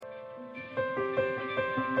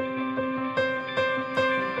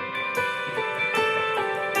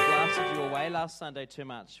last Sunday too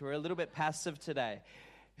much? We're a little bit passive today.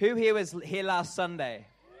 Who here was here last Sunday?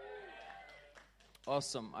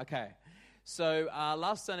 Awesome. Okay. So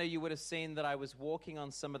last Sunday you would have seen that I was walking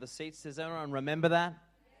on some of the seats. Does everyone remember that?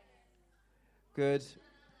 Good.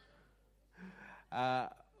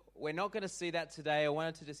 We're not going to see that today. I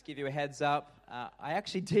wanted to just give you a heads up. I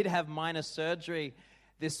actually did have minor surgery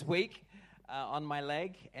this week on my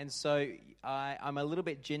leg, and so I'm a little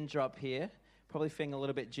bit ginger up here, probably feeling a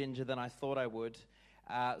little bit ginger than I thought I would.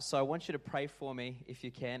 So I want you to pray for me, if you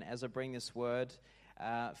can, as I bring this word.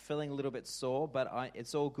 Feeling a little bit sore, but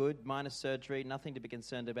it's all good. Minor surgery, nothing to be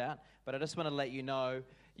concerned about. But I just want to let you know,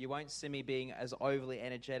 you won't see me being as overly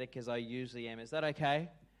energetic as I usually am. Is that okay?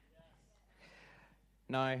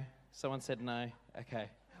 No? Someone said no? Okay.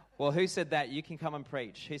 Well, who said that? You can come and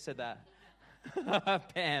preach. Who said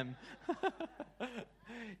that? Pam.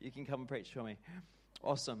 You can come and preach for me.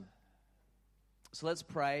 Awesome. So let's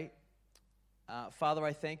pray. Father,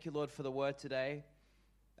 I thank you, Lord, for the word today.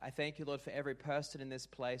 I thank you, Lord, for every person in this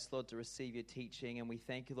place, Lord, to receive your teaching. And we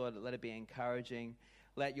thank you, Lord, let it be encouraging.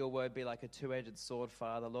 Let your word be like a two-edged sword,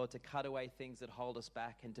 Father, Lord, to cut away things that hold us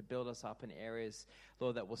back and to build us up in areas,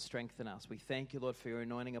 Lord, that will strengthen us. We thank you, Lord, for your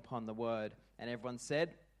anointing upon the word. And everyone said,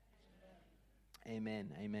 Amen.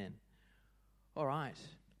 Amen. All right.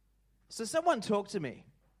 So someone talk to me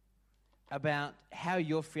about how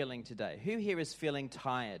you're feeling today. Who here is feeling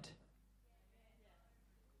tired?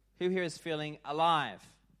 Who here is feeling alive?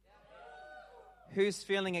 Who's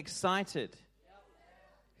feeling excited?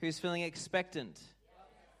 Who's feeling expectant?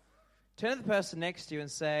 Turn to the person next to you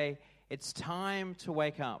and say, it's time to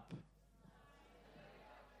wake up.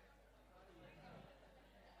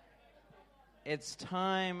 It's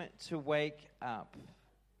time to wake up.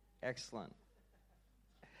 Excellent.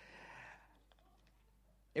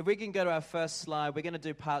 If we can go to our first slide, we're going to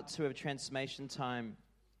do part 2 of Transformation Time.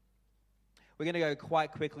 We're going to go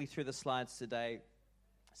quite quickly through the slides today,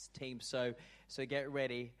 team, so get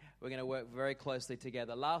ready. We're going to work very closely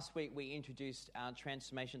together. Last week, we introduced our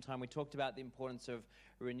Transformation Time. We talked about the importance of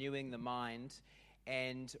renewing the mind,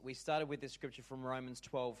 and we started with this scripture from Romans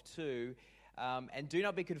 12:2. And do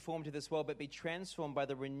not be conformed to this world, but be transformed by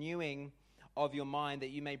the renewing of your mind, that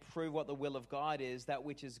you may prove what the will of God is, that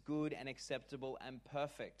which is good and acceptable and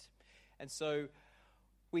perfect. And so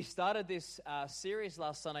we started this series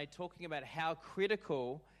last Sunday talking about how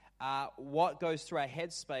critical what goes through our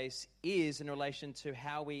headspace is in relation to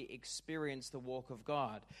how we experience the walk of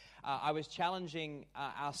God. I was challenging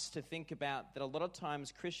us to think about that a lot of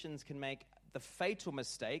times Christians can make the fatal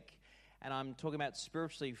mistake, and I'm talking about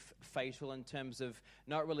spiritually fatal in terms of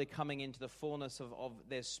not really coming into the fullness of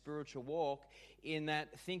their spiritual walk, in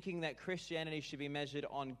that thinking that Christianity should be measured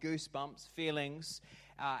on goosebumps, feelings,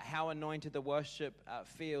 how anointed the worship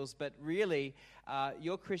feels. But really,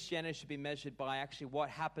 your Christianity should be measured by actually what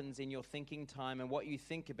happens in your thinking time and what you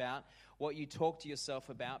think about, what you talk to yourself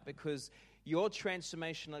about, because your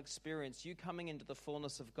transformational experience, you coming into the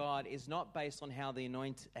fullness of God, is not based on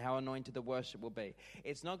how anointed the worship will be.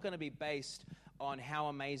 It's not going to be based on how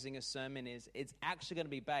amazing a sermon is. It's actually going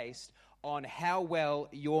to be based on how well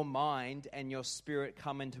your mind and your spirit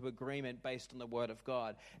come into agreement based on the Word of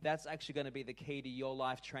God. That's actually going to be the key to your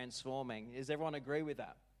life transforming. Does everyone agree with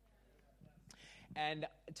that? And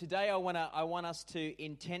today I want us to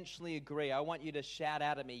intentionally agree. I want you to shout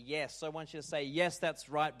out at me, yes. I want you to say, yes, that's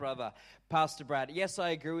right, brother, Pastor Brad. Yes, I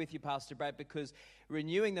agree with you, Pastor Brad, because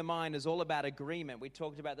renewing the mind is all about agreement. We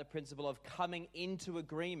talked about the principle of coming into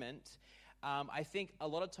agreement. I think a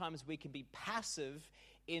lot of times we can be passive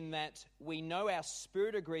in that we know our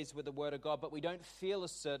spirit agrees with the Word of God, but we don't feel a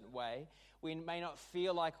certain way. We may not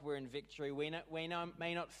feel like we're in victory. We may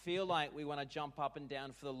not feel like we want to jump up and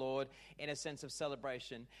down for the Lord in a sense of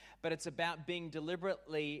celebration. But it's about being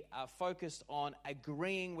deliberately focused on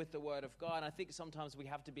agreeing with the Word of God. And I think sometimes we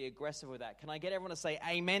have to be aggressive with that. Can I get everyone to say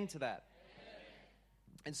amen to that?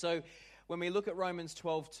 Amen. And so when we look at Romans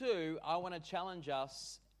 12:2, I want to challenge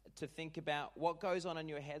us to think about what goes on in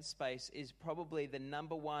your headspace is probably the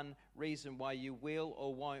number one reason why you will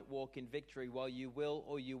or won't walk in victory, why you will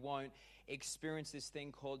or you won't experience this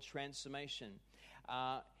thing called transformation.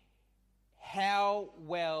 How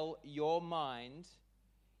well your mind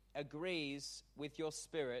agrees with your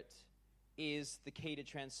spirit is the key to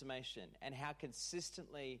transformation, and how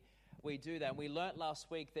consistently we do that. And we learnt last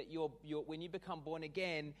week that when you become born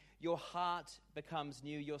again, your heart becomes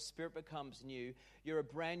new, your spirit becomes new. You're a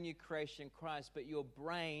brand new creation in Christ, but your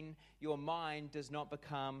brain, your mind does not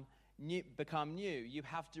become new. You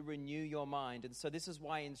have to renew your mind. And so this is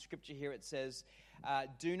why in Scripture here it says,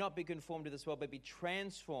 do not be conformed to this world, but be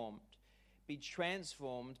transformed be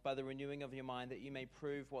transformed by the renewing of your mind, that you may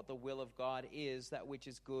prove what the will of God is, that which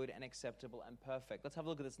is good and acceptable and perfect. Let's have a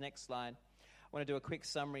look at this next slide. I want to do a quick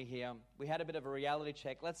summary here. We had a bit of a reality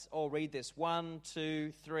check. Let's all read this. 1,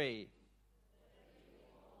 2, 3.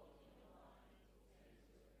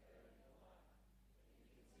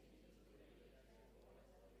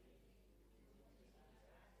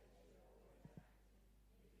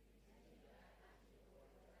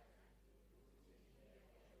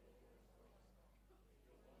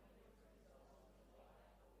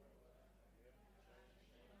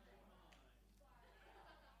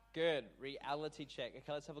 Good. Reality check.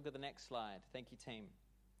 Okay, let's have a look at the next slide. Thank you, team.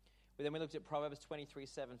 Then we looked at Proverbs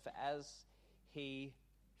 23:7. For as he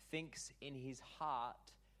thinks in his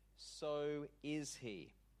heart, so is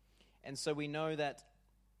he. And so we know that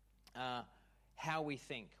how we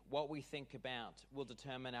think, what we think about, will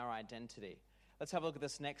determine our identity. Let's have a look at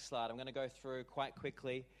this next slide. I'm going to go through quite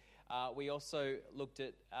quickly. We also looked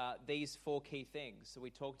at these 4 key things. So we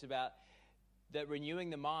talked about that renewing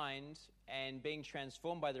the mind and being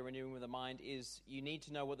transformed by the renewing of the mind is, you need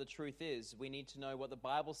to know what the truth is. We need to know what the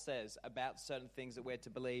Bible says about certain things that we're to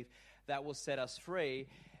believe. That will set us free.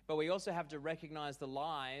 But we also have to recognize the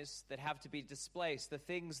lies that have to be displaced, the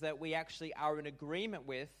things that we actually are in agreement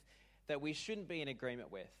with that we shouldn't be in agreement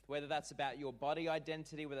with, whether that's about your body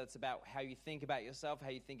identity, whether it's about how you think about yourself, how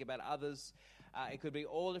you think about others. It could be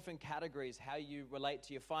all different categories, how you relate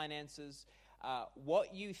to your finances.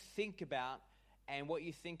 What you think about and what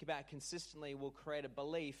you think about consistently will create a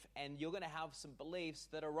belief, and you're going to have some beliefs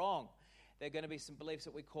that are wrong. There are going to be some beliefs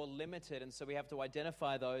that we call limited, and so we have to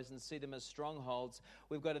identify those and see them as strongholds.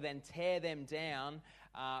 We've got to then tear them down,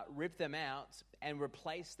 rip them out, and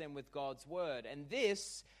replace them with God's word. And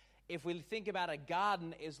this, if we think about a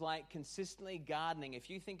garden, is like consistently gardening. If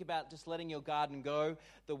you think about just letting your garden go,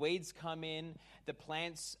 the weeds come in, the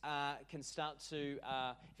plants can start to,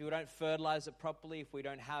 if you don't fertilize it properly, if we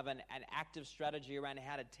don't have an active strategy around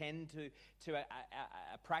how to tend to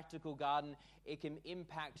a practical garden, it can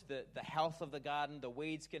impact the health of the garden. The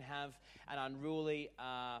weeds can have an unruly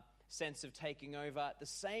sense of taking over. The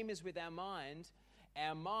same is with our mind.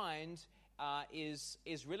 Our mind is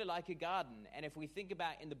really like a garden. And if we think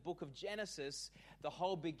about in the book of Genesis, the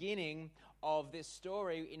whole beginning of this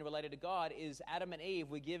story in related to God is Adam and Eve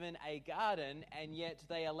were given a garden, and yet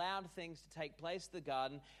they allowed things to take place in the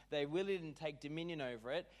garden. They really didn't take dominion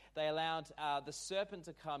over it. They allowed the serpent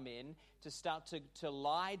to come in, to start to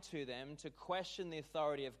lie to them, to question the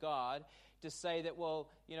authority of God, to say that, well,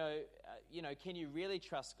 can you really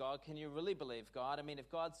trust God? Can you really believe God? I mean, if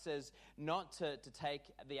God says not to take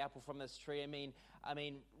the apple from this tree,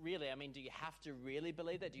 really, do you have to really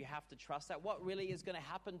believe that? Do you have to trust that? What really is going to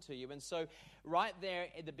happen to you? And so right there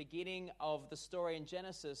at the beginning of the story in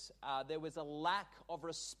Genesis, there was a lack of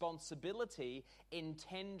responsibility in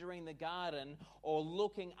tendering the garden or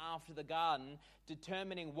looking after the garden,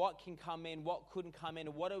 determining what can come in, what couldn't come in,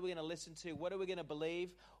 what are we going to listen to, what are we going to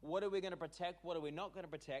believe, what are we going to protect, what are we not going to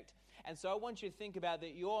protect. And so I want you to think about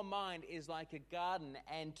that your mind is like a garden,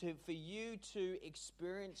 and for you to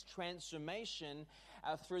experience transformation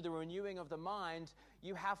through the renewing of the mind,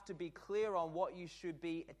 you have to be clear on what you should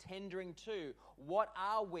be tendering to. What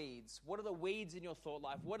are weeds? What are the weeds in your thought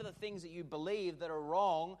life? What are the things that you believe that are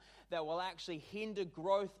wrong that will actually hinder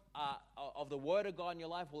growth of the Word of God in your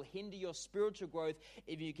life, will hinder your spiritual growth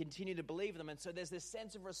if you continue to believe them? And so there's this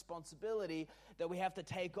sense of responsibility that we have to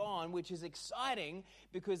take on, which is exciting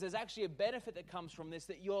because there's actually a benefit that comes from this,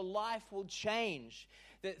 that your life will change,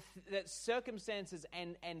 that circumstances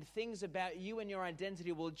and things about you and your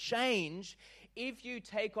identity will change if you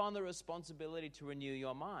take on the responsibility to renew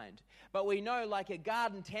your mind. But we know, like a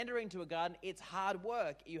garden, tendering to a garden, it's hard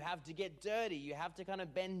work. You have to get dirty. You have to kind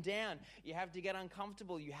of bend down. You have to get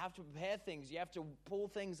uncomfortable. You have to prepare things. You have to pull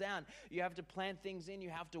things out. You have to plant things in. You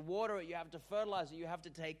have to water it. You have to fertilize it. You have to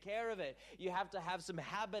take care of it. You have to have some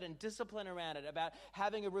habit and discipline around it, about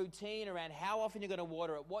having a routine around how often you're going to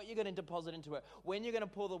water it, what you're going to deposit into it, when you're going to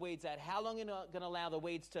pull the weeds out, how long you're going to allow the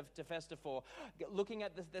weeds to fester for, looking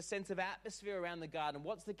at the sense of atmosphere around the garden.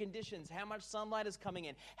 What's the conditions? How much sunlight is coming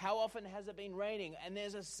in? How often has it been raining? And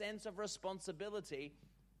there's a sense of responsibility.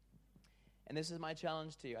 And this is my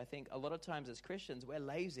challenge to you. I think a lot of times as Christians, we're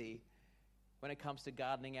lazy when it comes to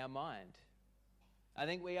gardening our mind. I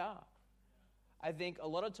think we are. I think a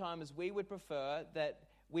lot of times we would prefer that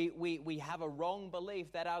we have a wrong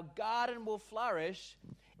belief that our garden will flourish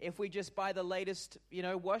if we just buy the latest,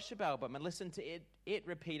 worship album and listen to it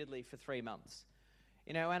repeatedly for 3 months,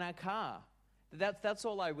 in our car. That's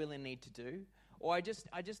all I really need to do. or I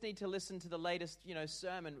just need to listen to the latest,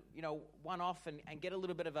 sermon, one off and get a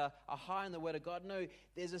little bit of a high in the Word of God. No,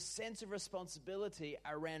 there's a sense of responsibility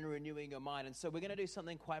around renewing your mind. And so we're going to do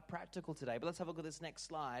something quite practical today. But let's have a look at this next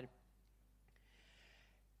slide.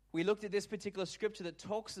 We looked at this particular scripture that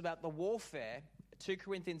talks about the warfare. 2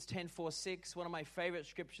 Corinthians 10:4-6, one of my favorite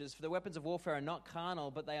scriptures. For the weapons of warfare are not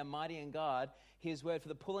carnal, but they are mighty in God. His word for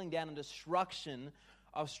the pulling down and destruction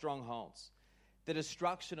of strongholds. The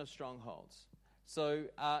destruction of strongholds. So,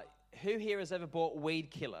 who here has ever bought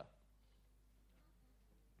Weed Killer?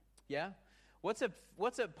 Yeah? What's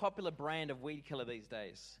a popular brand of Weed Killer these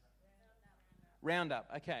days? Roundup.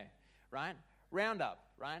 Okay, right? Roundup,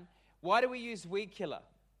 right? Why do we use Weed Killer?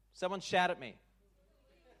 Someone shout at me.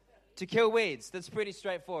 To kill weeds. That's pretty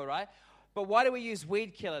straightforward, right? But why do we use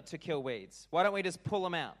Weed Killer to kill weeds? Why don't we just pull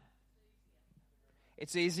them out?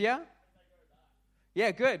 It's easier?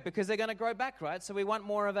 Yeah, good, because they're going to grow back, right? So we want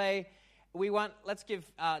more of let's give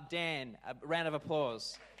Dan a round of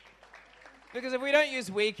applause. Because if we don't use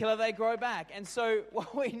Weed Killer, they grow back. And so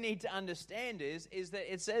what we need to understand is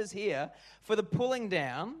that it says here, for the pulling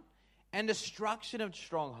down and destruction of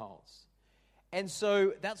strongholds. And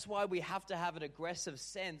so that's why we have to have an aggressive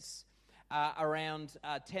sense around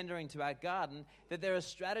tendering to our garden, that there are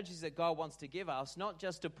strategies that God wants to give us, not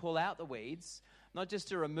just to pull out the weeds, not just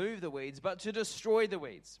to remove the weeds, but to destroy the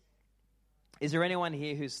weeds. Is there anyone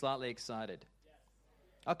here who's slightly excited?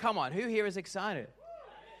 Oh, come on. Who here is excited?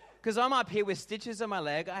 Because I'm up here with stitches on my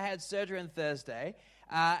leg. I had surgery on Thursday.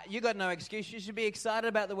 You got no excuse. You should be excited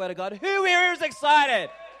about the Word of God. Who here is excited?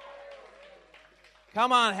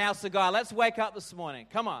 Come on, House of God. Let's wake up this morning.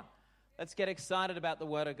 Come on. Let's get excited about the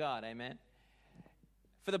Word of God. Amen.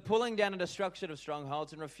 For the pulling down and destruction of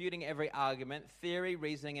strongholds and refuting every argument, theory,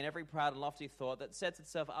 reasoning, and every proud and lofty thought that sets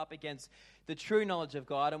itself up against the true knowledge of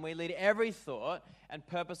God, and we lead every thought and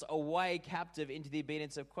purpose away captive into the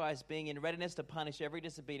obedience of Christ, being in readiness to punish every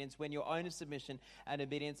disobedience when your own submission and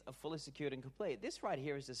obedience are fully secured and complete. This right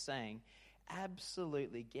here is just saying,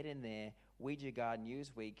 absolutely get in there, weed your garden,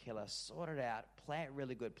 use Weed Killer, sort it out, plant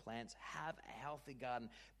really good plants, have a healthy garden,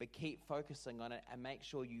 but keep focusing on it and make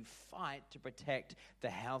sure you fight to protect the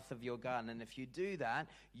health of your garden. And if you do that,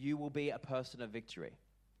 you will be a person of victory.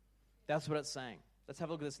 That's what it's saying. Let's have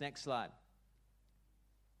a look at this next slide.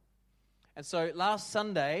 And so last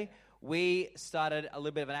Sunday, we started a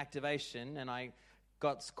little bit of an activation, and I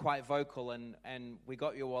got quite vocal, and we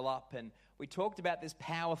got you all up, and we talked about this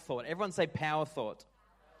power thought. Everyone say power thought.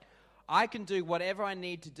 I can do whatever I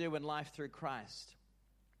need to do in life through Christ.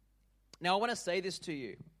 Now, I want to say this to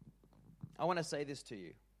you.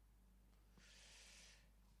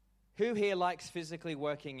 Who here likes physically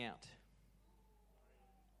working out?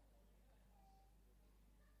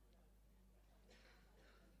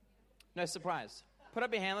 No surprise. Put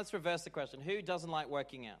up your hand. Let's reverse the question. Who doesn't like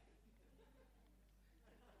working out?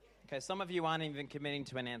 Okay, some of you aren't even committing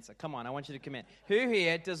to an answer. Come on, I want you to commit. Who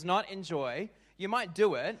here does not enjoy... You might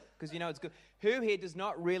do it because you know it's good. Who here does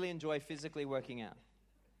not really enjoy physically working out?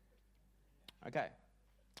 Okay.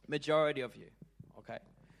 Majority of you. Okay.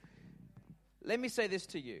 Let me say this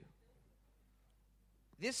to you.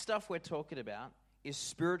 This stuff we're talking about is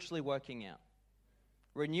spiritually working out.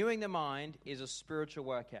 Renewing the mind is a spiritual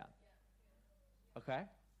workout. Okay?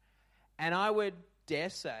 And I would dare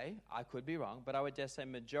say, I could be wrong, but I would dare say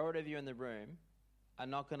majority of you in the room are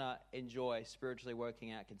not going to enjoy spiritually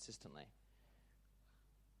working out consistently.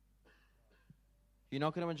 You're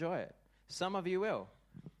not going to enjoy it. Some of you will.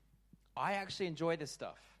 I actually enjoy this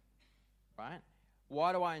stuff, right?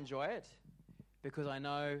 Why do I enjoy it? Because I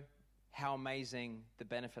know how amazing the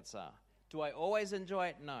benefits are. Do I always enjoy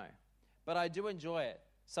it? No. But I do enjoy it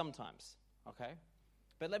sometimes, okay?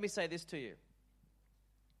 But let me say this to you.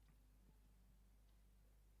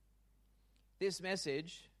 This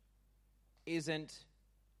message isn't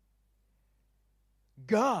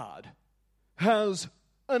God has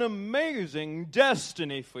an amazing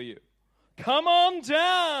destiny for you. Come on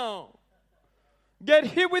down. Get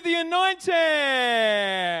hit with the anointing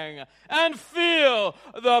and feel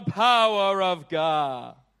the power of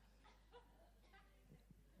God.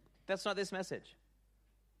 That's not this message.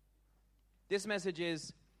 This message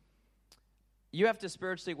is you have to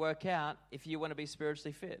spiritually work out if you want to be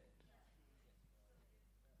spiritually fit.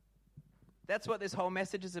 That's what this whole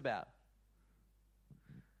message is about.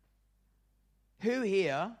 Who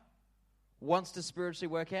here wants to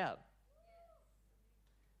spiritually work out?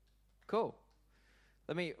 Cool.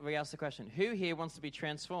 Let me re-ask the question. Who here wants to be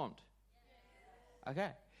transformed? Okay.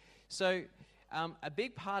 So a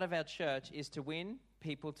big part of our church is to win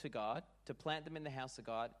people to God, to plant them in the house of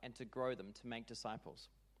God, and to grow them, to make disciples.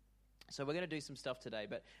 So we're going to do some stuff today,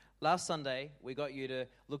 but Last Sunday, we got you to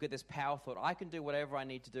look at this power thought. I can do whatever I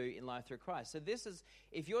need to do in life through Christ. So this is,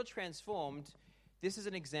 if you're transformed, this is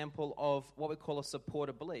an example of what we call a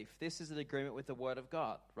supported belief. This is an agreement with the Word of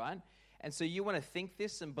God, right? And so you want to think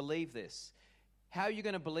this and believe this. How are you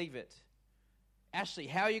going to believe it? Ashley,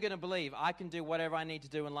 how are you going to believe I can do whatever I need to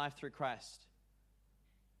do in life through Christ?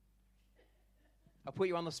 I'll put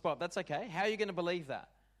you on the spot. That's okay. How are you going to believe that?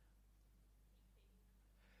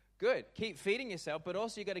 Good. Keep feeding yourself, but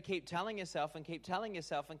also you've got to keep telling yourself and keep telling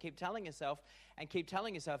yourself and keep telling yourself and keep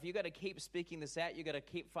telling yourself. You've got to keep speaking this out. You've got to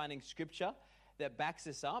keep finding scripture that backs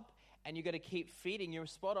this up, and you've got to keep feeding. You're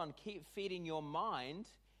spot on. Keep feeding your mind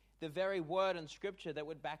the very word and scripture that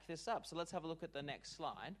would back this up. So let's have a look at the next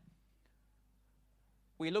slide.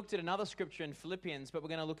 We looked at another scripture in Philippians, but we're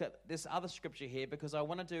going to look at this other scripture here because I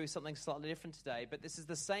want to do something slightly different today. But this is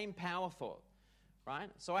the same power thought,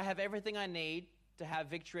 right? So I have everything I need to have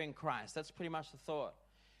victory in Christ. That's pretty much the thought.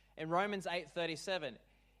 In Romans 8:37,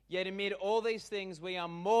 yet amid all these things we are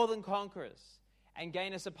more than conquerors and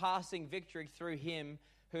gain a surpassing victory through him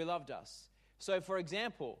who loved us. So for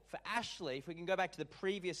example, for Ashley, if we can go back to the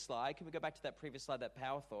previous slide, can we go back to that previous slide, that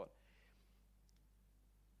power thought?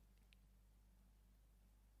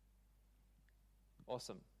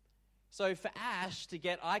 Awesome. So for Ash to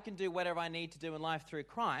get, I can do whatever I need to do in life through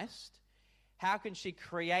Christ, how can she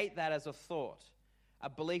create that as a thought? A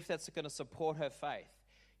belief that's going to support her faith.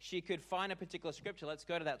 She could find a particular scripture. Let's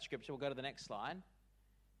go to that scripture. We'll go to the next slide.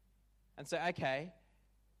 And say, okay,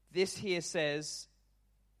 this here says,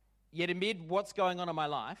 yet amid what's going on in my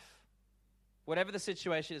life, whatever the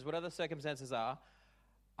situation is, whatever the circumstances are,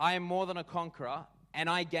 I am more than a conqueror, and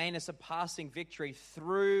I gain a surpassing victory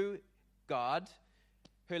through God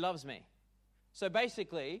who loves me. So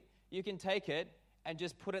basically, you can take it and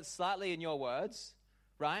just put it slightly in your words,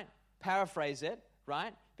 right? Paraphrase it,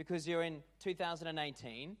 right? Because you're in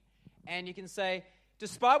 2018, and you can say,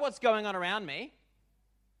 despite what's going on around me,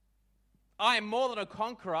 I am more than a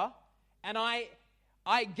conqueror, and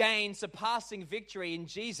I gain surpassing victory in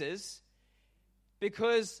Jesus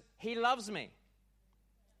because he loves me.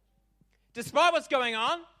 Despite what's going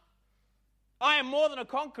on, I am more than a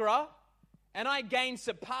conqueror, and I gain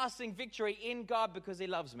surpassing victory in God because he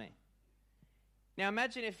loves me. Now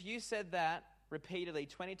imagine if you said that repeatedly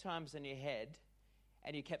 20 times in your head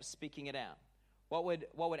and you kept speaking it out. What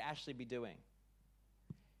would Ashley be doing?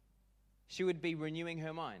 She would be renewing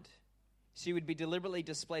her mind. She would be deliberately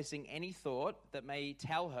displacing any thought that may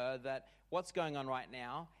tell her that what's going on right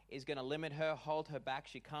now is going to limit her, hold her back.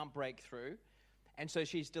 She can't break through. And so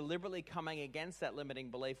she's deliberately coming against that limiting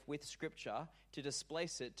belief with scripture to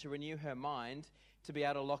displace it, to renew her mind, to be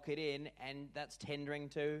able to lock it in, and that's tendering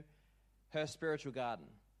to her spiritual garden.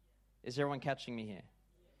 Is everyone catching me here?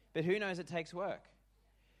 But who knows, it takes work.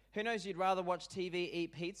 Who knows, you'd rather watch TV,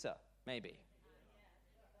 eat pizza, maybe.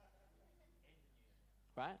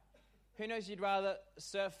 Right? Who knows, you'd rather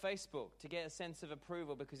surf Facebook to get a sense of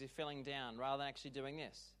approval because you're feeling down rather than actually doing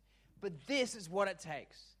this. But this is what it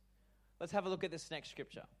takes. Let's have a look at this next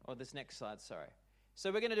scripture, or this next slide, sorry.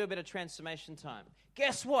 So we're going to do a bit of transformation time.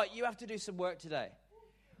 Guess what? You have to do some work today.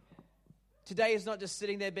 Today is not just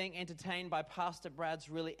sitting there being entertained by Pastor Brad's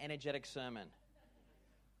really energetic sermon.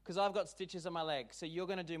 Because I've got stitches on my leg, so you're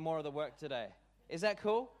going to do more of the work today. Is that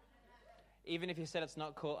cool? Even if you said it's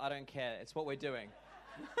not cool, I don't care. It's what we're doing.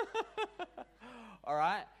 All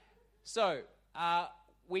right? So,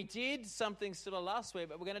 we did something similar last week,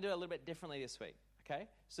 but we're going to do it a little bit differently this week. Okay?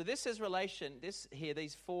 So this is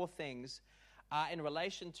these four things are in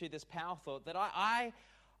relation to this power thought that I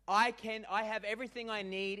have everything I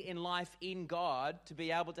need in life in God to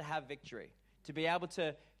be able to have victory, to be able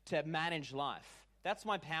to manage life. That's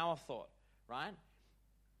my power thought, right?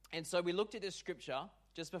 And so we looked at this scripture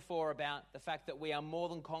just before about the fact that we are more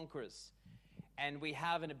than conquerors and we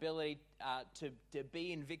have an ability to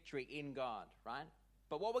be in victory in God, right?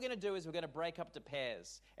 But what we're going to do is we're going to break up to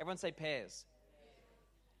pairs. Everyone say pairs.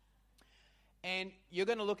 And you're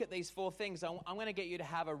going to look at these four things. I'm going to get you to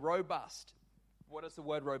have a robust, what does the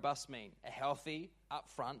word robust mean? A healthy,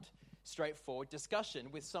 upfront, straightforward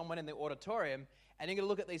discussion with someone in the auditorium. And you're going to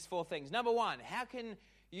look at these four things. Number one, how can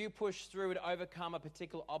you push through to overcome a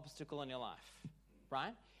particular obstacle in your life,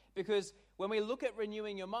 right? Because when we look at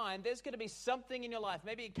renewing your mind, there's going to be something in your life,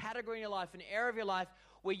 maybe a category in your life, an area of your life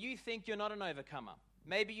where you think you're not an overcomer.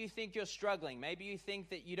 Maybe you think you're struggling. Maybe you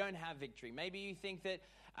think that you don't have victory. Maybe you think that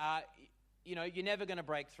you're never going to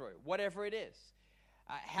break through, whatever it is.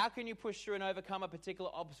 How can you push through and overcome a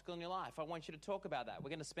particular obstacle in your life? I want you to talk about that. We're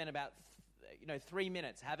going to spend about 3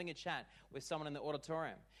 minutes having a chat with someone in the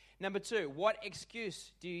auditorium. Number two, what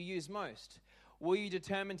excuse do you use most? Will you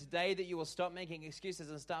determine today that you will stop making excuses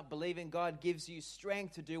and start believing God gives you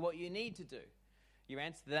strength to do what you need to do? Your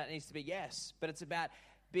answer to that needs to be yes. But it's about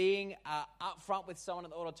being upfront with someone at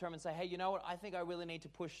the auditorium and say, hey, you know what? I think I really need to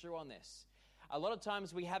push through on this. A lot of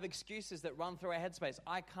times we have excuses that run through our headspace.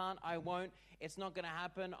 I can't, I won't, it's not going to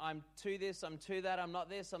happen. I'm to this, I'm to that, I'm not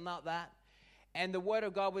this, I'm not that. And the Word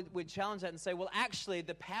of God would challenge that and say, well, actually,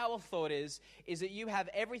 the power thought is that you have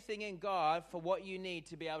everything in God for what you need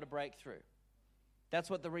to be able to break through. That's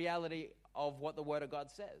what the reality of what the Word of God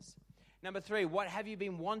says. Number 3, what have you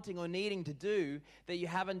been wanting or needing to do that you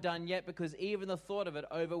haven't done yet because even the thought of it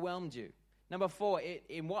overwhelmed you? Number 4,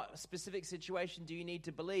 in what specific situation do you need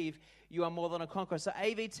to believe you are more than a conqueror? So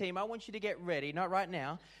AV team, I want you to get ready, not right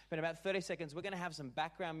now, but in about 30 seconds, we're going to have some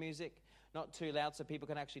background music, not too loud so people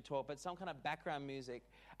can actually talk, but some kind of background music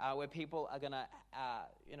where people are going to,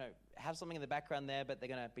 have something in the background there, but they're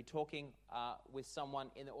going to be talking with someone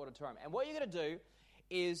in the auditorium. And what you're going to do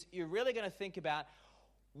is you're really going to think about,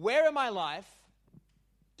 where in my life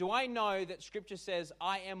do I know that Scripture says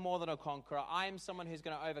I am more than a conqueror? I am someone who's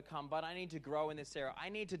going to overcome, but I need to grow in this area. I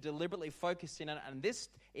need to deliberately focus in on it. And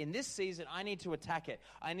in this season, I need to attack it.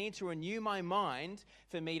 I need to renew my mind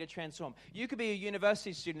for me to transform. You could be a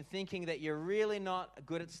university student thinking that you're really not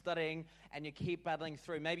good at studying and you keep battling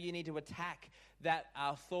through. Maybe you need to attack that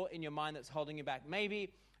thought in your mind that's holding you back.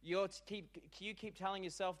 Maybe you keep telling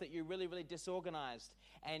yourself that you're really, really disorganized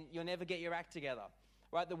and you'll never get your act together.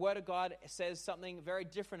 Right? The Word of God says something very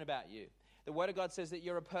different about you. The Word of God says that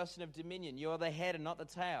you're a person of dominion. You're the head and not the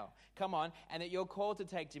tail. Come on. And that you're called to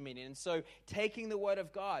take dominion. And so taking the Word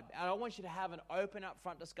of God, and I want you to have an open up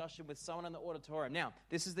front discussion with someone in the auditorium. Now,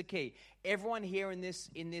 this is the key. Everyone here in this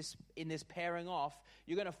pairing off,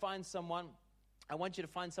 you're going to find someone. I want you to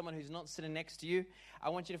find someone who's not sitting next to you. I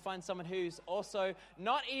want you to find someone who's also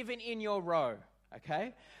not even in your row.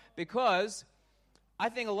 Okay? Because I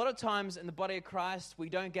think a lot of times in the body of Christ, we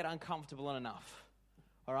don't get uncomfortable enough.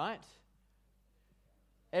 All right?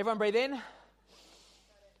 Everyone breathe in.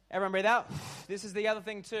 Everyone breathe out. This is the other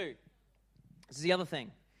thing too. This is the other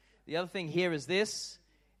thing. The other thing here is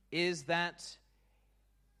that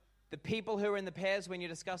the people who are in the pairs, when you're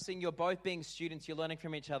discussing, you're both being students, you're learning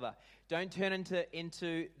from each other. Don't turn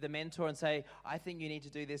into the mentor and say, I think you need to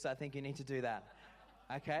do this, I think you need to do that.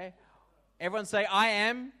 Okay? Everyone say, I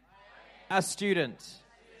am a student.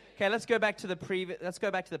 Okay, let's go back to the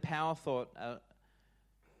power thought. Can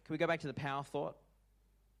we go back to the power thought?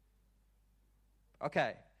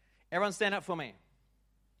 Okay. Everyone stand up for me.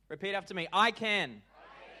 Repeat after me. I can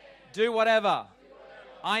do whatever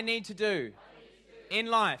I need to do in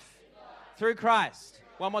life through Christ.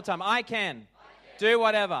 One more time. I can do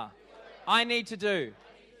whatever I need to do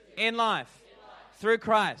in life through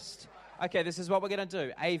Christ. Okay, this is what we're going to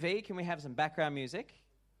do. AV, can we have some background music?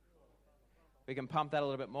 We can pump that a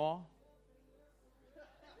little bit more.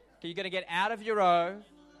 Okay, you're going to get out of your row.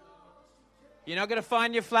 You're not going to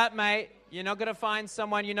find your flatmate. You're not going to find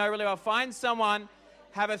someone you know really well. Find someone,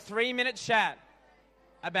 have a 3-minute chat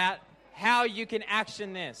about how you can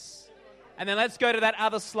action this. And then let's go to that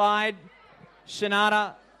other slide,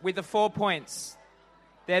 Shanada, with the 4 points.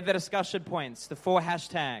 They're the discussion points, the 4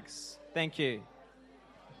 hashtags. Thank you.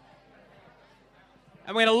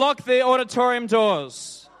 And we're going to lock the auditorium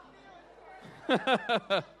doors.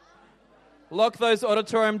 Lock those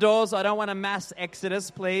auditorium doors. I don't want a mass exodus,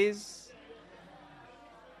 please.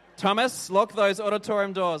 Thomas, lock those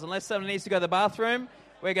auditorium doors. Unless someone needs to go to the bathroom,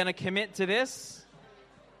 we're going to commit to this.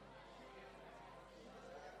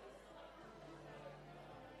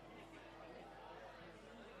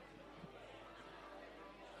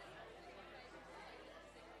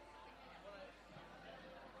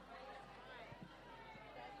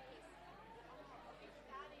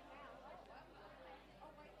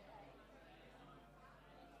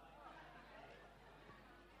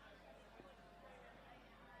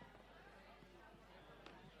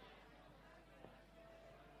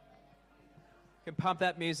 Can pump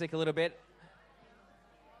that music a little bit.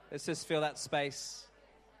 Let's just fill that space.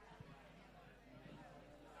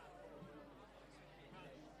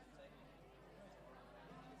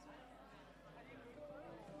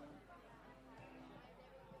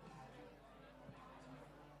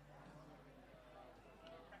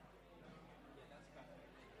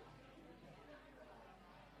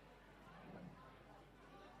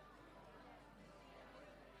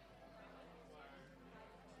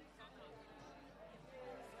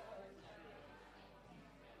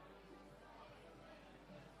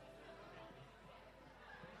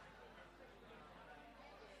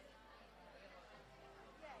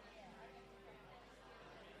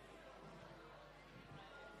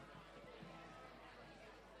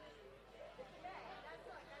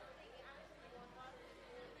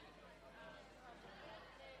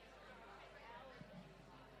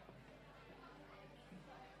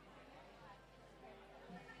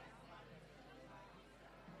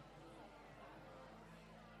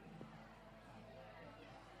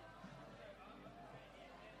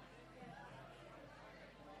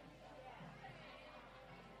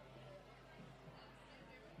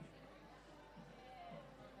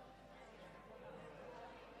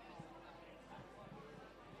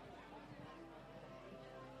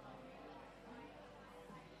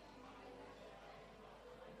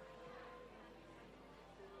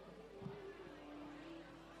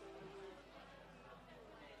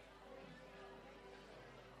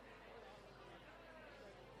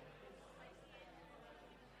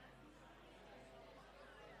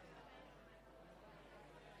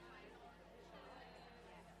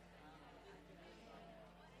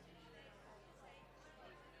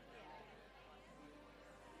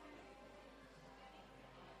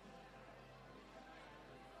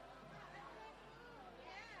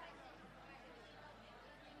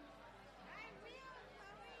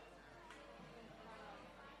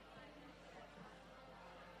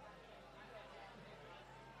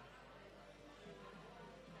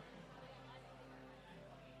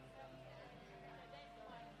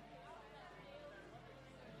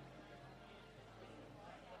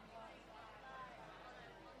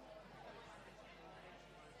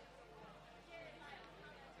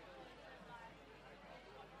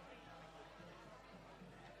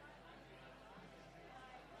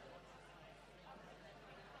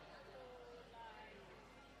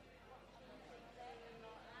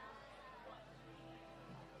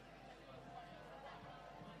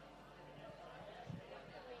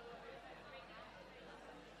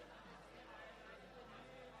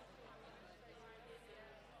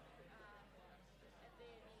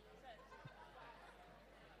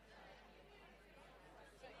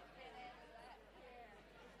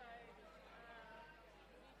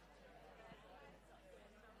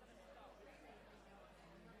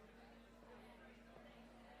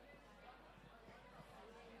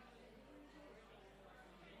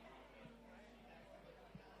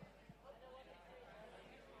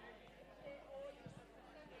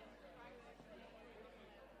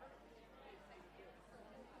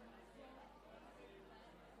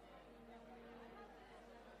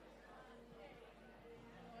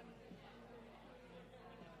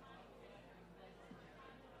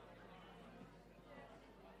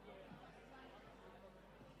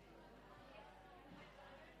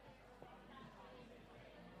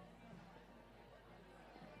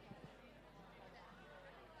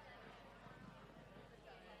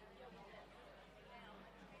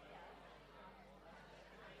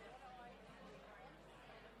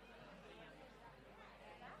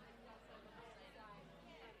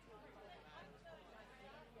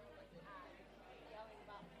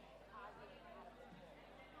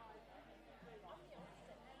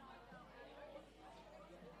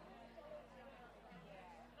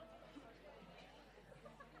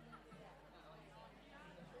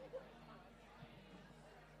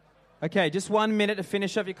 Okay, just 1 minute to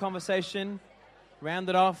finish up your conversation. Round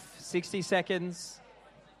it off, 60 seconds.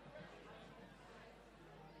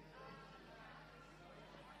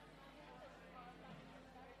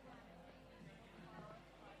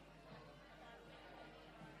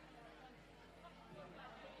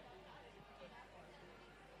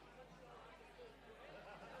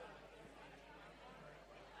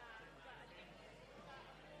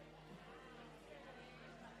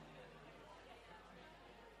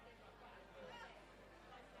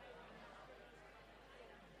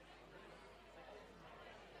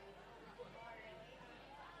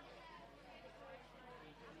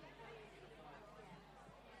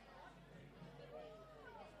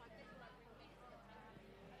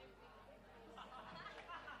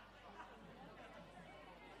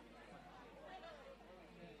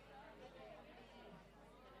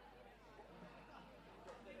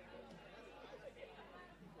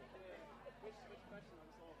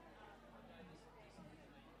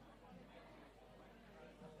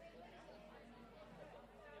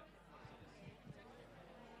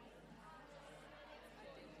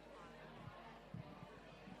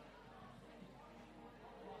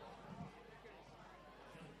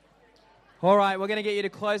 All right, we're going to get you to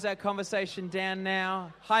close that conversation down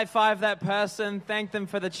now. High five that person, thank them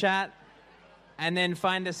for the chat, and then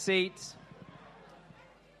find a seat.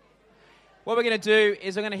 What we're going to do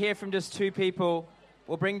is we're going to hear from just two people.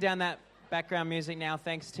 We'll bring down that background music now.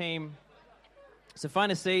 Thanks, team. So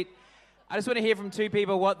find a seat. I just want to hear from two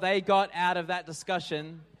people what they got out of that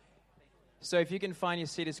discussion. So if you can find your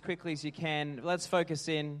seat as quickly as you can, let's focus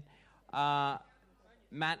in. Matt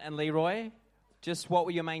and Leroy. Just what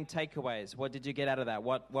were your main takeaways? What did you get out of that?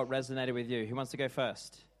 What resonated with you? Who wants to go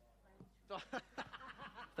first?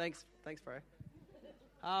 Thanks, bro.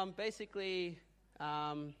 Basically,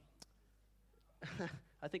 I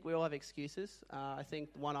think we all have excuses. I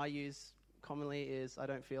think the one I use commonly is I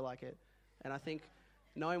don't feel like it. And I think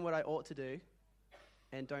knowing what I ought to do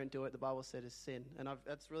and don't do it, the Bible said, is sin. And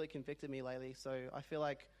that's really convicted me lately. So I feel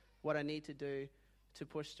like what I need to do to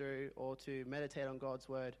push through or to meditate on God's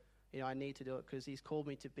word, I need to do it because he's called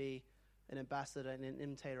me to be an ambassador and an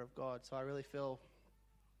imitator of God. So I really feel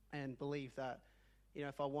and believe that,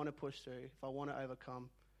 if I want to push through, if I want to overcome,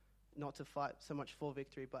 not to fight so much for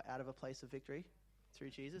victory, but out of a place of victory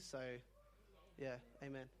through Jesus. So, yeah,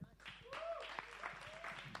 amen.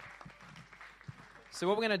 So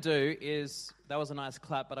what we're going to do is, that was a nice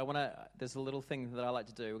clap, but there's a little thing that I like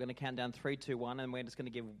to do. We're going to count down 3, 2, 1, and we're just going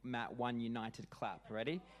to give Matt one united clap.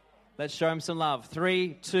 Ready? Let's show him some love.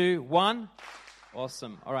 3, 2, 1.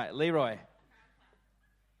 Awesome. All right, Leroy.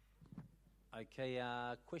 Okay,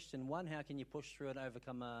 question 1, how can you push through and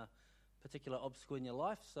overcome a particular obstacle in your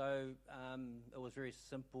life? So it was very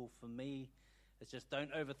simple for me. It's just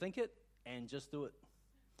don't overthink it and just do it.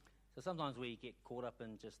 So sometimes we get caught up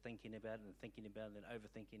in just thinking about it and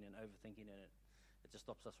overthinking and it just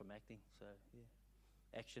stops us from acting. So,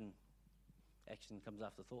 yeah, action comes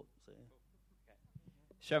after thought. So, yeah.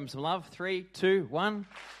 Show him some love. 3, 2, 1.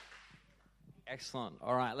 Excellent.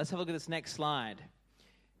 All right, let's have a look at this next slide.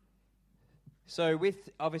 So with,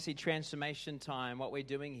 obviously, transformation time, what we're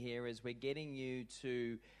doing here is we're getting you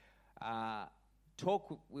to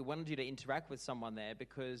talk. We wanted you to interact with someone there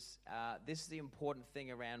because this is the important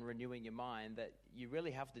thing around renewing your mind, that you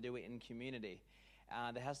really have to do it in community.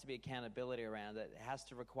 There has to be accountability around it. It has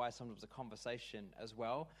to require sometimes a conversation as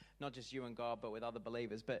well, not just you and God, but with other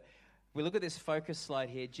believers. But we look at this focus slide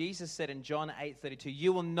here. Jesus said in John 8:32,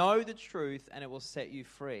 you will know the truth and it will set you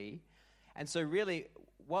free. And so really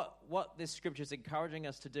what this scripture is encouraging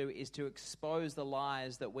us to do is to expose the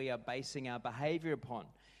lies that we are basing our behavior upon.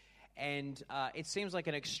 And it seems like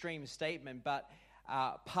an extreme statement, but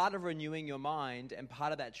part of renewing your mind and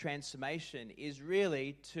part of that transformation is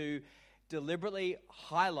really to deliberately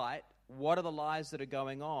highlight what are the lies that are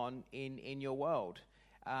going on in your world.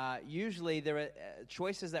 Usually there are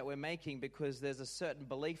choices that we're making because there's a certain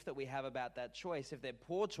belief that we have about that choice. If they're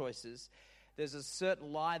poor choices, there's a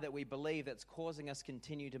certain lie that we believe that's causing us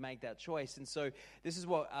continue to make that choice. And so this is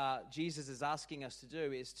what Jesus is asking us to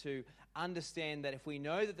do, is to understand that if we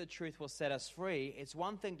know that the truth will set us free, it's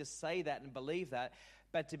one thing to say that and believe that,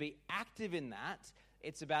 but to be active in that,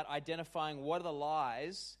 it's about identifying what are the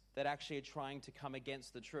lies that actually are trying to come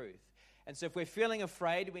against the truth. And so if we're feeling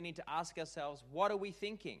afraid, we need to ask ourselves, what are we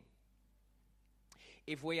thinking?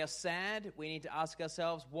 If we are sad, we need to ask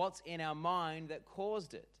ourselves, what's in our mind that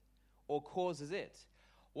caused it or causes it?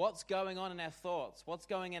 What's going on in our thoughts? What's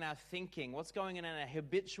going in our thinking? What's going on in our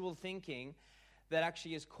habitual thinking that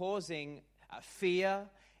actually is causing fear?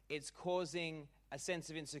 It's causing a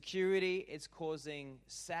sense of insecurity. It's causing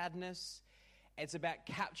sadness. It's about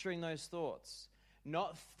capturing those thoughts,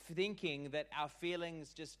 not thinking that our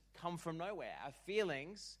feelings just come from nowhere. Our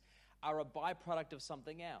feelings are a byproduct of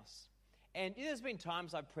something else. And there's been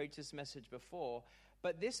times I've preached this message before,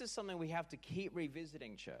 but this is something we have to keep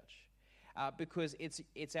revisiting, church, because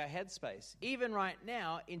it's our headspace. Even right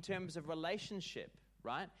now, in terms of relationship,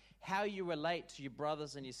 right? How you relate to your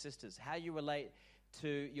brothers and your sisters, how you relate to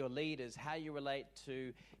your leaders, how you relate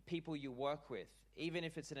to people you work with, even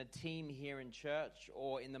if it's in a team here in church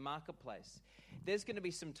or in the marketplace. There's going to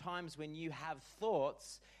be some times when you have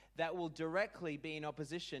thoughts that will directly be in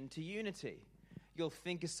opposition to unity. You'll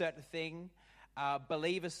think a certain thing,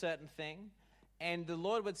 believe a certain thing, and the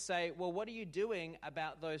Lord would say, well, what are you doing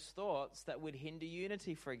about those thoughts that would hinder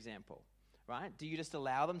unity, for example? Right? Do you just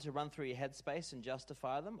allow them to run through your headspace and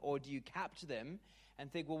justify them? Or do you capture them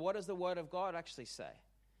and think, well, what does the Word of God actually say?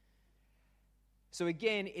 So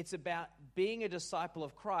again, it's about being a disciple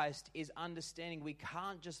of Christ is understanding we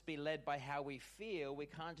can't just be led by how we feel. We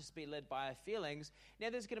can't just be led by our feelings. Now,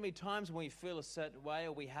 there's going to be times when we feel a certain way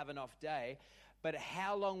or we have an off day, but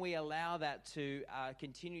how long we allow that to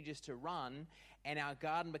continue just to run and our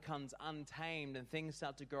garden becomes untamed and things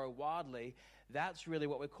start to grow wildly, that's really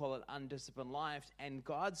what we call an undisciplined life. And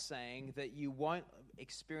God's saying that you won't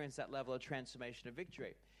experience that level of transformation of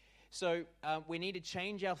victory. So we need to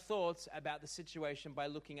change our thoughts about the situation by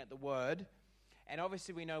looking at the Word. And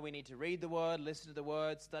obviously we know we need to read the Word, listen to the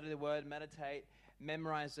Word, study the Word, meditate,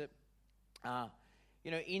 memorize it.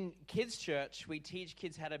 In kids' church, we teach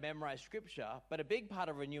kids how to memorize Scripture, but a big part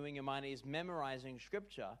of renewing your mind is memorizing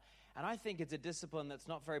Scripture. And I think it's a discipline that's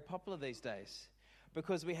not very popular these days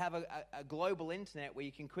because we have a global internet where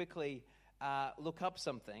you can quickly look up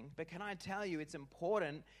something. But can I tell you, it's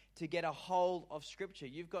important to get a hold of Scripture.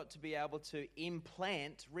 You've got to be able to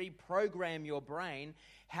reprogram your brain.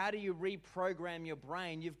 How do you reprogram your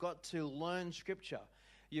brain? You've got to learn Scripture.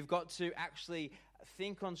 You've got to actually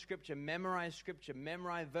think on Scripture, memorize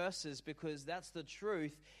verses, because that's the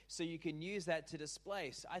truth, so you can use that to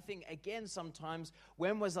displace. I think, again, sometimes,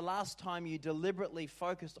 when was the last time you deliberately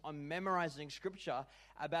focused on memorizing Scripture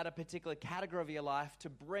about a particular category of your life to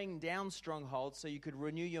bring down strongholds so you could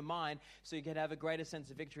renew your mind, so you could have a greater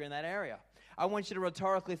sense of victory in that area? I want you to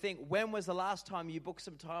rhetorically think, when was the last time you booked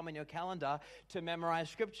some time in your calendar to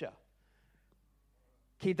memorize Scripture?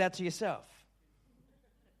 Keep that to yourself.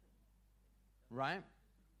 Right?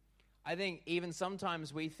 I think even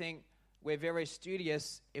sometimes we think we're very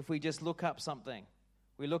studious if we just look up something.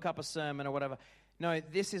 We look up a sermon or whatever. No,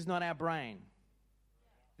 this is not our brain.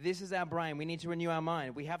 This is our brain. We need to renew our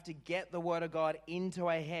mind. We have to get the Word of God into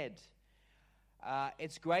our head.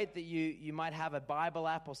 It's great that you might have a Bible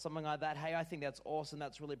app or something like that. Hey, I think that's awesome.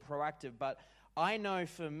 That's really proactive. But I know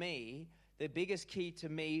for me, the biggest key to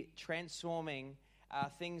me transforming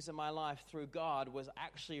things in my life through God was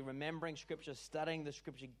actually remembering Scripture, studying the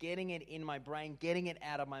Scripture, getting it in my brain, getting it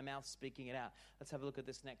out of my mouth, speaking it out. Let's have a look at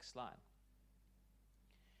this next slide.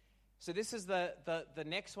 So this is the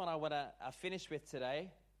next one I want to finish with today.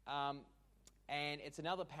 And it's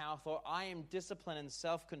another power thought. I am disciplined and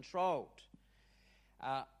self-controlled.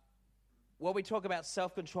 When we talk about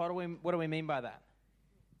self-control, what do we mean by that?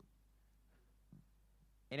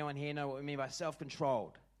 Anyone here know what we mean by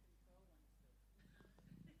self-controlled?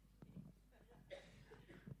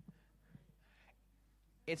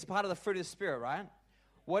 It's part of the fruit of the Spirit, right?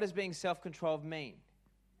 What does being self-controlled mean?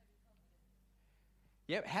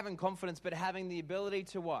 Yep, having confidence, but having the ability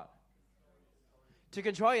to what? To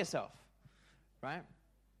control yourself, right?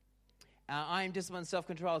 I am disciplined and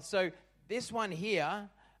self-controlled. So this one here,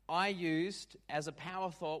 I used as a power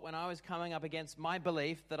thought when I was coming up against my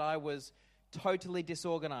belief that I was totally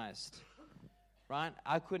disorganized, right?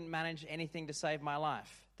 I couldn't manage anything to save my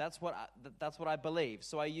life. That's what I believe.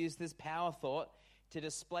 So I used this power thought to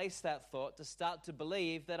displace that thought, to start to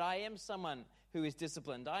believe that I am someone who is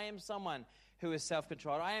disciplined. I am someone who is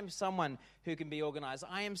self-controlled. I am someone who can be organized.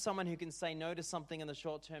 I am someone who can say no to something in the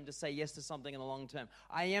short term to say yes to something in the long term.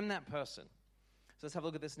 I am that person. So let's have a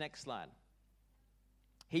look at this next slide.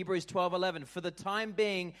 Hebrews 12:11. For the time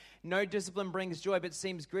being, no discipline brings joy, but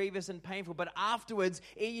seems grievous and painful. But afterwards,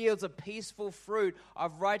 it yields a peaceful fruit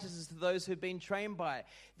of righteousness to those who've been trained by it.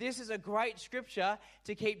 This is a great scripture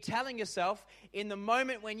to keep telling yourself in the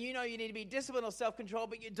moment when you know you need to be disciplined or self-controlled,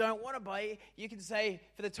 but you don't want to be. You can say,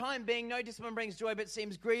 for the time being, no discipline brings joy, but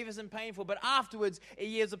seems grievous and painful. But afterwards, it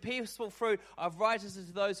yields a peaceful fruit of righteousness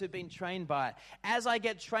to those who've been trained by it. As I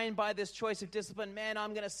get trained by this choice of discipline, man,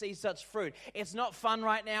 I'm going to see such fruit. It's not fun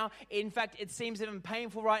right now. In fact, it seems even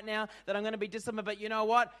painful right now that I'm going to be disciplined, but you know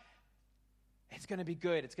what? It's going to be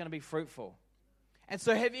good. It's going to be fruitful. And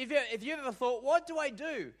so if you ever thought, what do I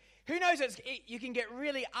do? Who knows, you can get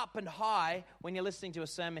really up and high when you're listening to a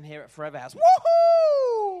sermon here at Forever House.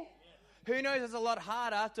 Woohoo! Who knows it's a lot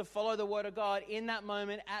harder to follow the Word of God in that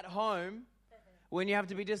moment at home when you have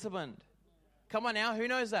to be disciplined. Come on now, who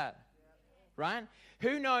knows that? Right?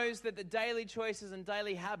 Who knows that the daily choices and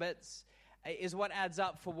daily habits is what adds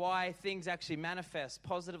up for why things actually manifest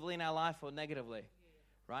positively in our life or negatively?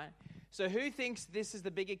 Right? So who thinks this is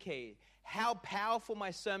the bigger key? How powerful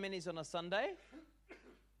my sermon is on a Sunday?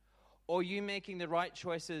 Or you making the right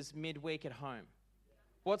choices midweek at home?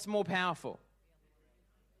 What's more powerful?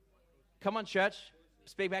 Come on, church.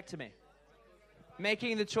 Speak back to me.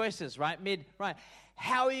 Making the choices, right? Right.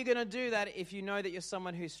 How are you going to do that if you know that you're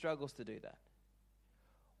someone who struggles to do that?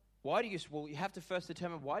 Well, you have to first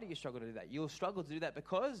determine, why do you struggle to do that? You'll struggle to do that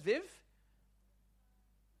because, Viv?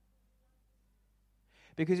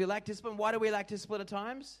 Because you lack discipline. Why do we lack discipline at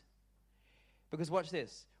times? Because watch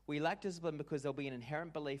this. We lack discipline because there'll be an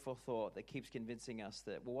inherent belief or thought that keeps convincing us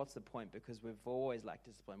that, well, what's the point? Because we've always lacked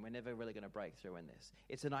discipline. We're never really going to break through in this.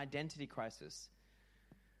 It's an identity crisis.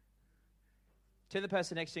 Turn the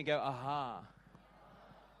person next to you and go, aha.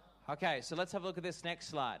 Okay, so let's have a look at this next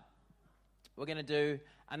slide. We're going to do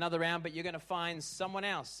another round, but you're going to find someone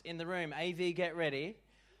else in the room. AV, get ready.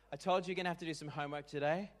 I told you you're going to have to do some homework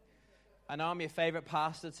today. I know I'm your favorite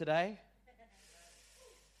pastor today.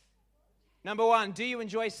 Number one, do you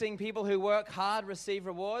enjoy seeing people who work hard receive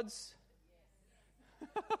rewards?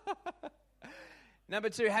 Number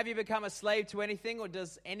two, have you become a slave to anything, or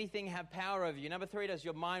does anything have power over you? Number three, does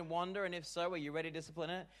your mind wander, and if so, are you ready to discipline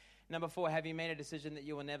it? Number four, have you made a decision that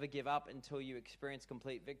you will never give up until you experience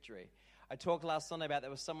complete victory? I talked last Sunday about there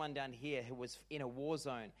was someone down here who was in a war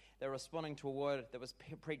zone. They were responding to a word that was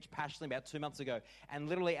preached passionately about 2 months ago. And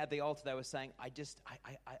literally at the altar, they were saying, I just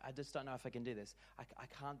don't know if I can do this. I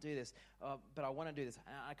can't do this, but I want to do this.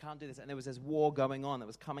 I can't do this. And there was this war going on that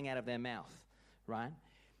was coming out of their mouth, right?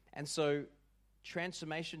 And so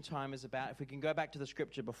transformation time is about, if we can go back to the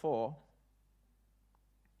scripture before,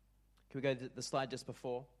 can we go to the slide just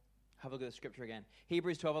before? Have a look at the scripture again.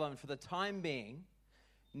 Hebrews 12:11, for the time being,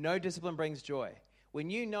 no discipline brings joy. When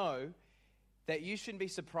you know that you shouldn't be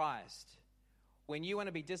surprised, when you want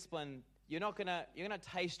to be disciplined, you're going to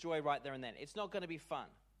taste joy right there and then. It's not going to be fun,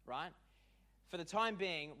 right? For the time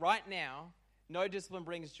being, right now, no discipline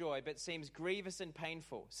brings joy, but seems grievous and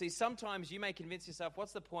painful. See, sometimes you may convince yourself,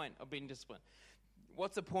 what's the point of being disciplined?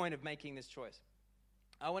 What's the point of making this choice?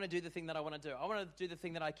 I want to do the thing that I want to do. I want to do the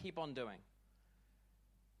thing that I keep on doing.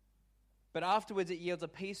 But afterwards, it yields a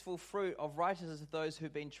peaceful fruit of righteousness of those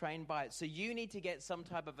who've been trained by it. So you need to get some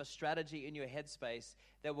type of a strategy in your headspace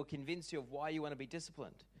that will convince you of why you want to be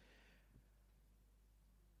disciplined.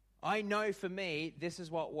 I know for me, this is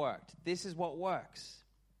what worked. This is what works.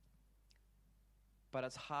 But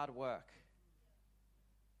it's hard work.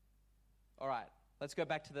 All right, let's go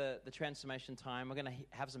back to the transformation time. We're going to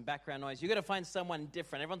have some background noise. You've got to find someone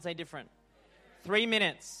different. Everyone say different. 3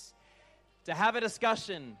 minutes to have a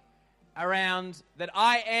discussion around that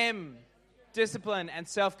I am disciplined and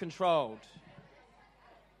self-controlled.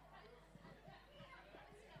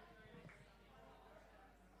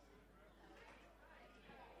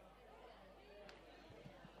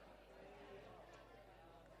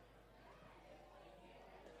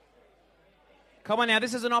 Come on now,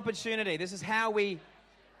 this is an opportunity. This is how we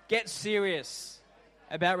get serious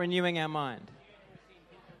about renewing our mind.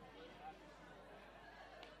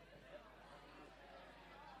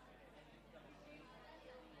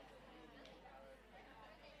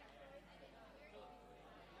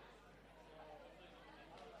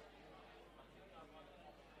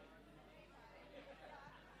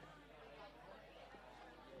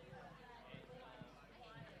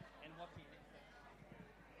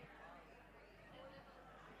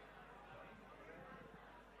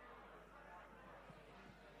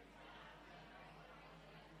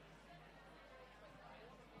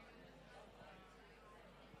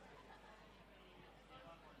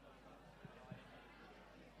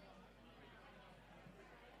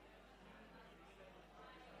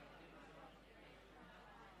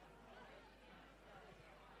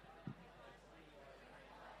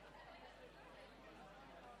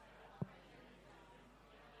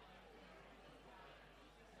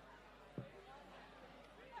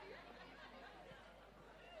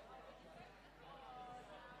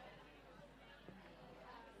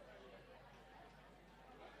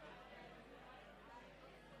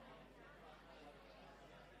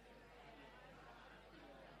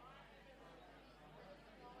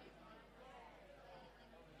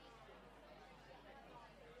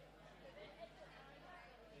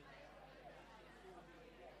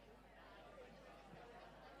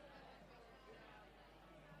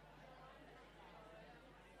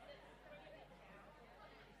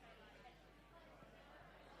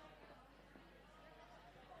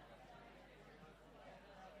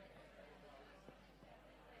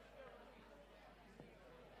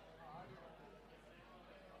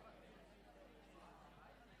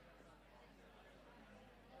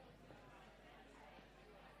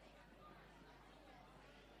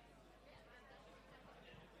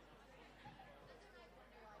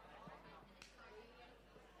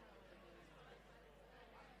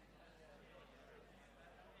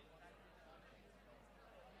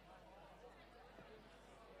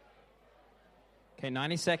 Okay,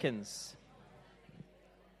 90 seconds.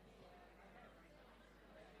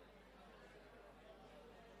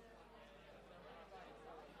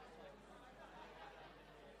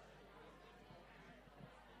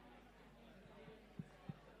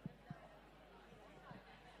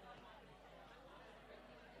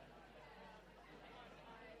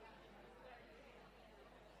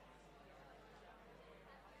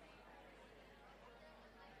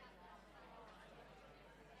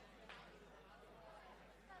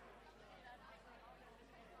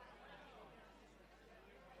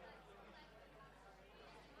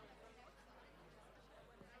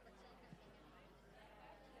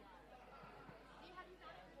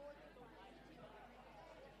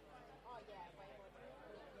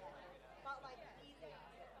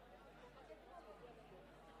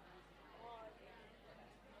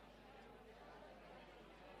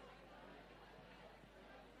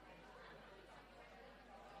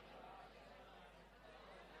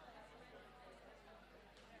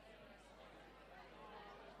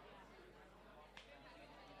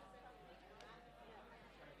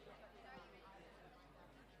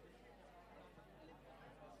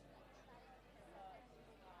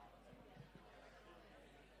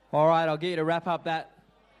 All right, I'll get you to wrap up that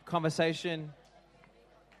conversation.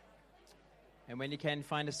 And when you can,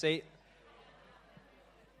 find a seat.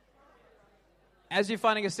 As you're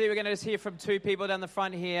finding a seat, we're going to just hear from two people down the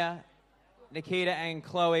front here, Nikita and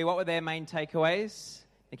Chloe. What were their main takeaways?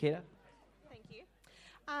 Nikita? Thank you.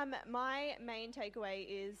 My main takeaway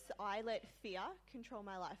is I let fear control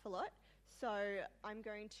my life a lot. So I'm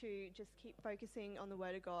going to just keep focusing on the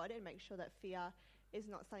Word of God and make sure that fear is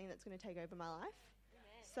not something that's going to take over my life.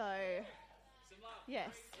 So, yes.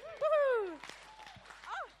 Woohoo!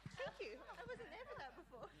 Oh, thank you. I wasn't there for that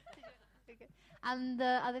before. Okay.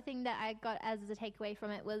 The other thing that I got as a takeaway from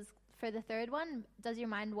it was for the third one, does your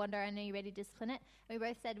mind wander and are you ready to discipline it? We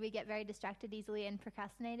both said we get very distracted easily and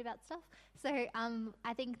procrastinate about stuff. So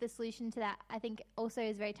I think the solution to that, I think also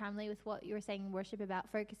is very timely with what you were saying in worship about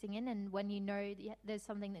focusing in and when you know there's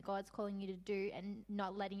something that God's calling you to do and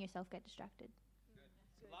not letting yourself get distracted.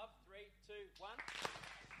 Good. Love, 3, 2, 1.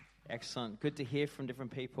 Excellent. Good to hear from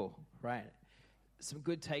different people, right? Some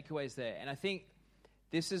good takeaways there. And I think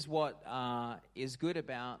this is what is good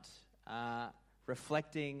about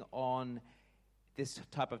reflecting on this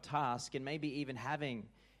type of task and maybe even having,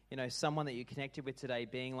 someone that you connected with today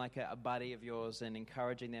being like a buddy of yours and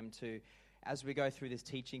encouraging them to, as we go through this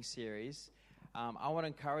teaching series, I want to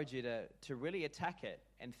encourage you to really attack it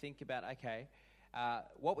and think about, okay,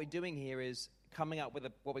 what we're doing here is coming up with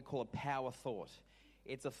what we call a power thought.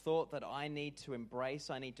 It's a thought that I need to embrace,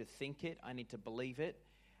 I need to think it, I need to believe it,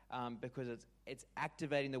 because it's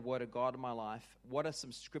activating the Word of God in my life. What are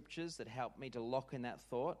some scriptures that help me to lock in that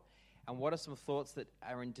thought? And what are some thoughts that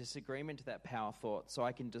are in disagreement to that power thought? So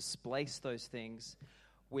I can displace those things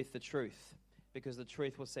with the truth, because the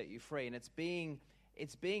truth will set you free. And it's being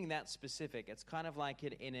that specific. It's kind of like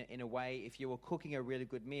it in a way, if you were cooking a really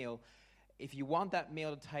good meal, if you want that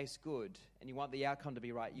meal to taste good and you want the outcome to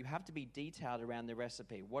be right, you have to be detailed around the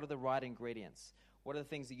recipe. What are the right ingredients? What are the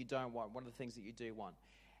things that you don't want? What are the things that you do want?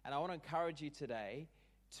 And I want to encourage you today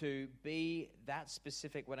to be that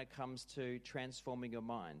specific when it comes to transforming your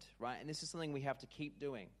mind, right? And this is something we have to keep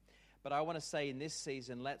doing. But I want to say in this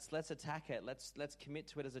season, let's attack it. Let's commit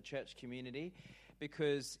to it as a church community,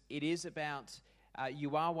 because it is about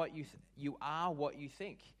you are what you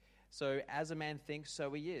think. So as a man thinks,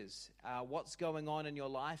 so he is. What's going on in your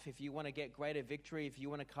life? If you want to get greater victory, if you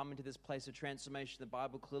want to come into this place of transformation, the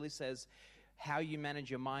Bible clearly says how you manage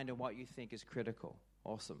your mind and what you think is critical.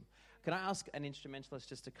 Awesome. Can I ask an instrumentalist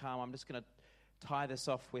just to come? I'm just going to tie this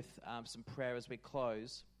off with some prayer as we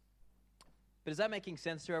close. But is that making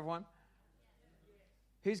sense to everyone?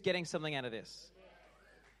 Who's getting something out of this?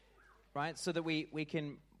 Right? So that we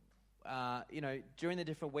can... during the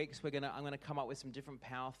different weeks, I'm going to come up with some different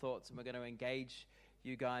power thoughts, and we're going to engage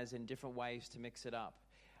you guys in different ways to mix it up.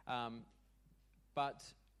 But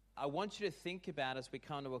I want you to think about, as we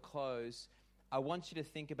come to a close, I want you to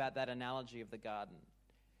think about that analogy of the garden.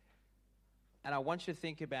 And I want you to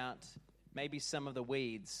think about maybe some of the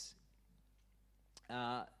weeds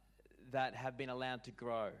that have been allowed to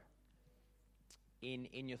grow in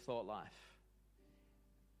your thought life.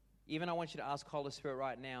 Even I want you to ask Holy Spirit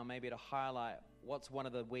right now, maybe to highlight what's one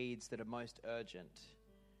of the weeds that are most urgent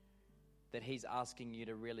that He's asking you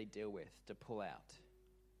to really deal with, to pull out.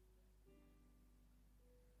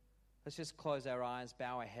 Let's just close our eyes,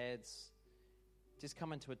 bow our heads, just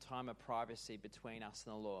come into a time of privacy between us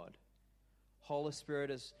and the Lord. Holy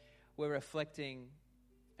Spirit, as we're reflecting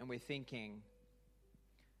and we're thinking,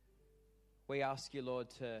 we ask you,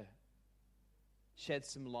 Lord, to shed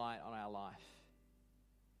some light on our life.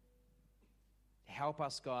 Help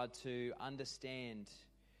us, God, to understand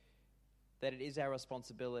that it is our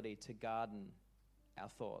responsibility to garden our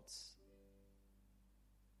thoughts.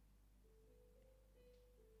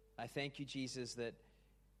 I thank you, Jesus, that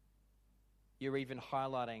you're even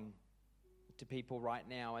highlighting to people right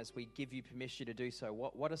now as we give you permission to do so.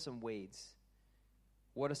 What are some weeds?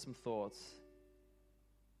 What are some thoughts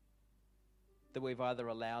that we've either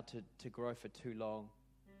allowed to grow for too long,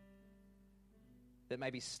 that may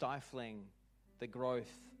be stifling the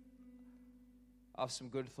growth of some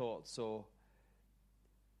good thoughts or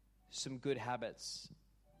some good habits?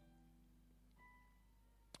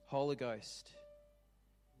 Holy Ghost,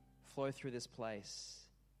 flow through this place.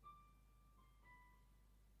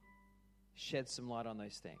 Shed some light on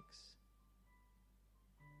those things.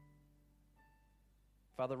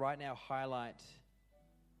 Father, right now, highlight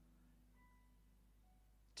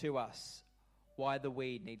to us why the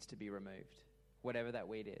weed needs to be removed, whatever that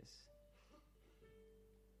weed is.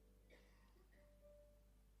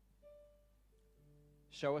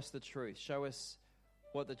 Show us the truth. Show us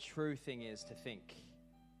what the true thing is to think,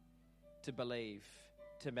 to believe,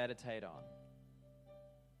 to meditate on.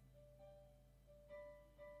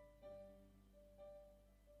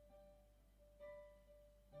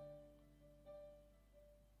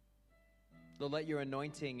 Lord, let your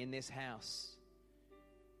anointing in this house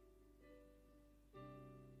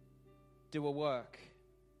do a work.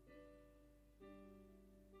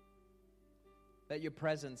 Let your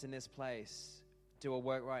presence in this place do a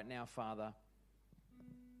work right now, Father,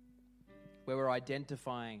 where we're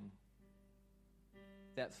identifying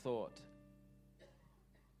that thought.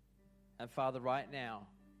 And Father, right now,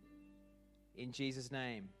 in Jesus'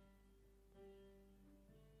 name,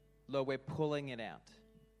 Lord, we're pulling it out.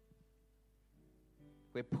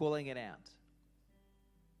 We're pulling it out.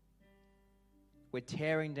 We're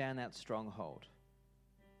tearing down that stronghold,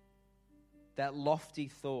 that lofty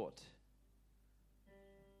thought,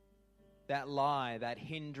 that lie, that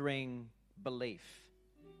hindering belief.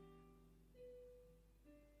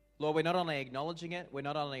 Lord, we're not only acknowledging it, we're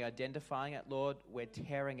not only identifying it, Lord, we're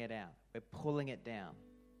tearing it out. We're pulling it down.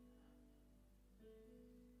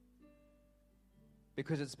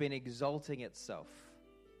 Because it's been exalting itself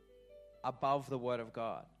above the Word of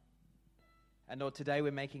God. And Lord, today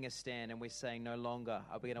we're making a stand and we're saying no longer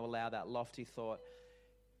are we going to allow that lofty thought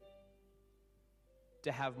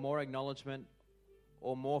to have more acknowledgement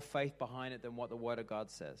or more faith behind it than what the Word of God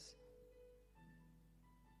says.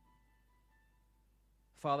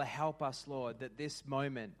 Father, help us, Lord, that this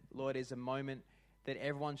moment, Lord, is a moment that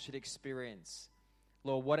everyone should experience.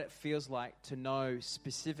 Lord, what it feels like to know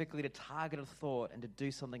specifically to target a thought and to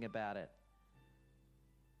do something about it.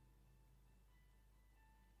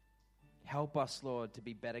 Help us, Lord, to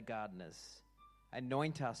be better gardeners.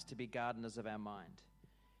 Anoint us to be gardeners of our mind.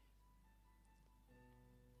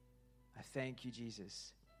 I thank you,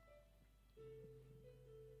 Jesus.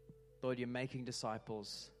 Lord, you're making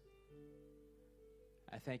disciples.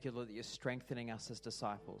 I thank you, Lord, that you're strengthening us as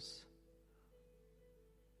disciples.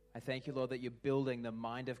 I thank you, Lord, that you're building the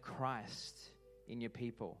mind of Christ in your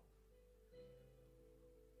people.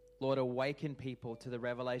 Lord, awaken people to the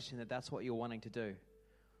revelation that that's what you're wanting to do.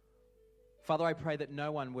 Father, I pray that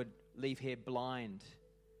no one would leave here blind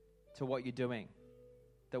to what you're doing,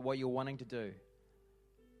 that what you're wanting to do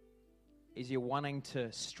is you're wanting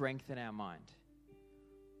to strengthen our mind.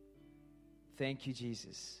 Thank you,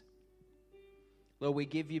 Jesus. Lord, we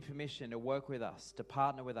give you permission to work with us, to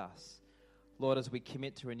partner with us, Lord, as we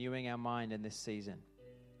commit to renewing our mind in this season.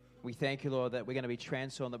 We thank you, Lord, that we're going to be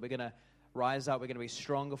transformed, that we're going to rise up, we're going to be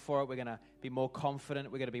stronger for it, we're going to be more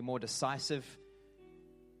confident, we're going to be more decisive,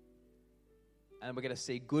 and we're going to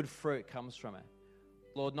see good fruit comes from it.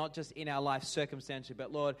 Lord, not just in our life circumstantially,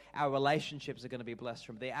 but Lord, our relationships are going to be blessed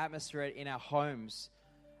from it. The atmosphere in our homes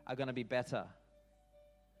are going to be better.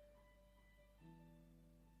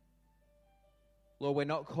 Lord, we're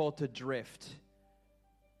not called to drift.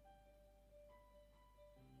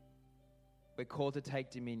 We're called to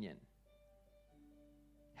take dominion.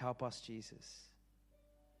 Help us, Jesus.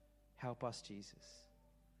 Help us, Jesus.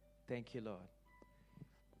 Thank you, Lord.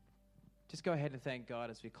 Just go ahead and thank God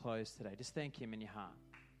as we close today. Just thank Him in your heart.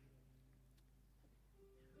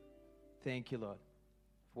 Thank you, Lord,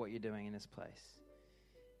 for what you're doing in this place.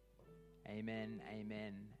 Amen,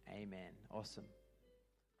 amen, amen. Awesome.